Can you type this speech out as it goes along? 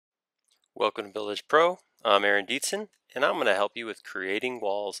Welcome to BuildEdge Pro. I'm Aaron Dietzen, and I'm going to help you with creating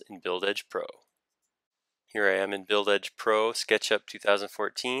walls in BuildEdge Pro. Here I am in BuildEdge Pro SketchUp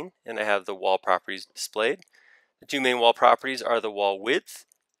 2014, and I have the wall properties displayed. The two main wall properties are the wall width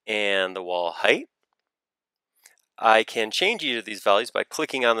and the wall height. I can change either of these values by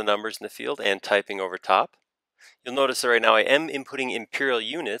clicking on the numbers in the field and typing over top. You'll notice that right now I am inputting imperial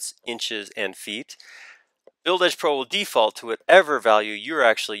units, inches and feet. BuildEdge Pro will default to whatever value you're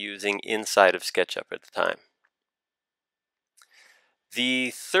actually using inside of SketchUp at the time.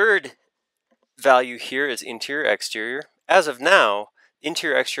 The third value here is interior-exterior. As of now,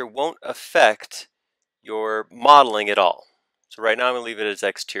 interior-exterior won't affect your modeling at all. So right now I'm going to leave it as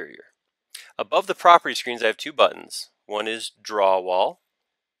exterior. Above the property screens I have two buttons. One is Draw Wall.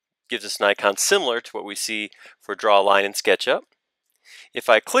 Gives us an icon similar to what we see for Draw a Line in SketchUp. If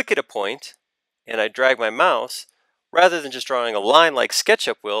I click at a point and I drag my mouse, rather than just drawing a line like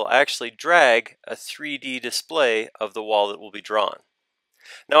SketchUp will, I actually drag a 3D display of the wall that will be drawn.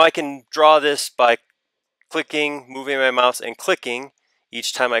 Now I can draw this by clicking, moving my mouse and clicking.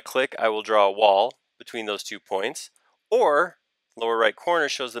 Each time I click, I will draw a wall between those 2 points. Or, lower right corner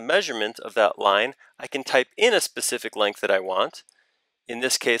shows the measurement of that line. I can type in a specific length that I want. In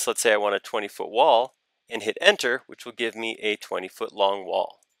this case, let's say I want a 20-foot wall, and hit enter, which will give me a 20-foot long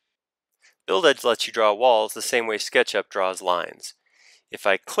wall. BuildEdge lets you draw walls the same way SketchUp draws lines. If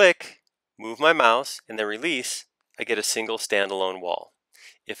I click, move my mouse, and then release, I get a single standalone wall.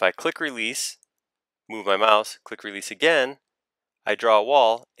 If I click release, move my mouse, click release again, I draw a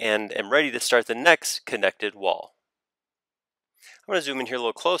wall and am ready to start the next connected wall. I'm going to zoom in here a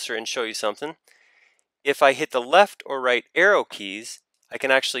little closer and show you something. If I hit the left or right arrow keys, I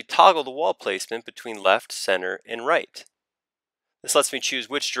can actually toggle the wall placement between left, center, and right. This lets me choose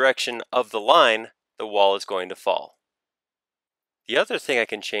which direction of the line the wall is going to fall. The other thing I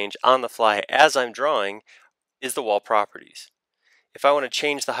can change on the fly as I'm drawing is the wall properties. If I want to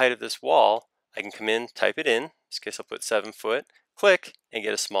change the height of this wall, I can come in, type it in this case I'll put 7 foot, click, and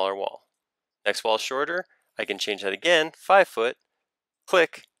get a smaller wall. Next wall shorter, I can change that again, 5 foot,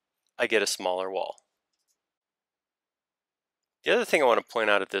 click, I get a smaller wall. The other thing I want to point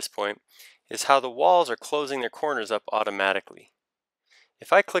out at this point is how the walls are closing their corners up automatically.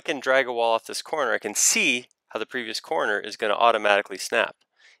 If I click and drag a wall off this corner, I can see how the previous corner is going to automatically snap.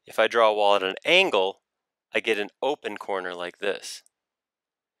 If I draw a wall at an angle, I get an open corner like this.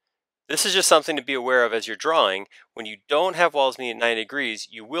 This is just something to be aware of as you're drawing. When you don't have walls meet at 90 degrees,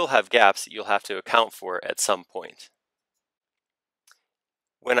 you will have gaps that you'll have to account for at some point.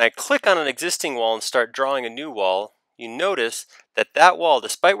 When I click on an existing wall and start drawing a new wall, you notice that that wall,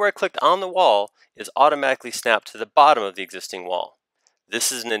 despite where I clicked on the wall, is automatically snapped to the bottom of the existing wall. This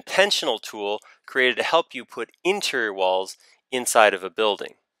is an intentional tool created to help you put interior walls inside of a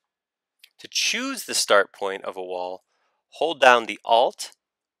building. To choose the start point of a wall, hold down the Alt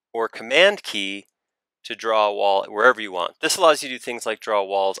or Command key to draw a wall wherever you want. This allows you to do things like draw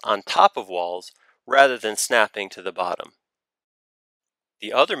walls on top of walls rather than snapping to the bottom.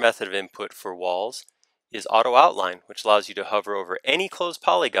 The other method of input for walls is Auto Outline, which allows you to hover over any closed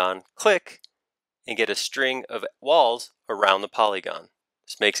polygon, click, and get a string of walls around the polygon.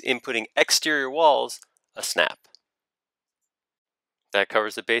 This makes inputting exterior walls a snap. That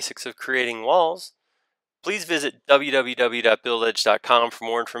covers the basics of creating walls. Please visit www.buildedge.com for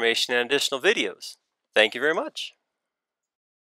more information and additional videos. Thank you very much.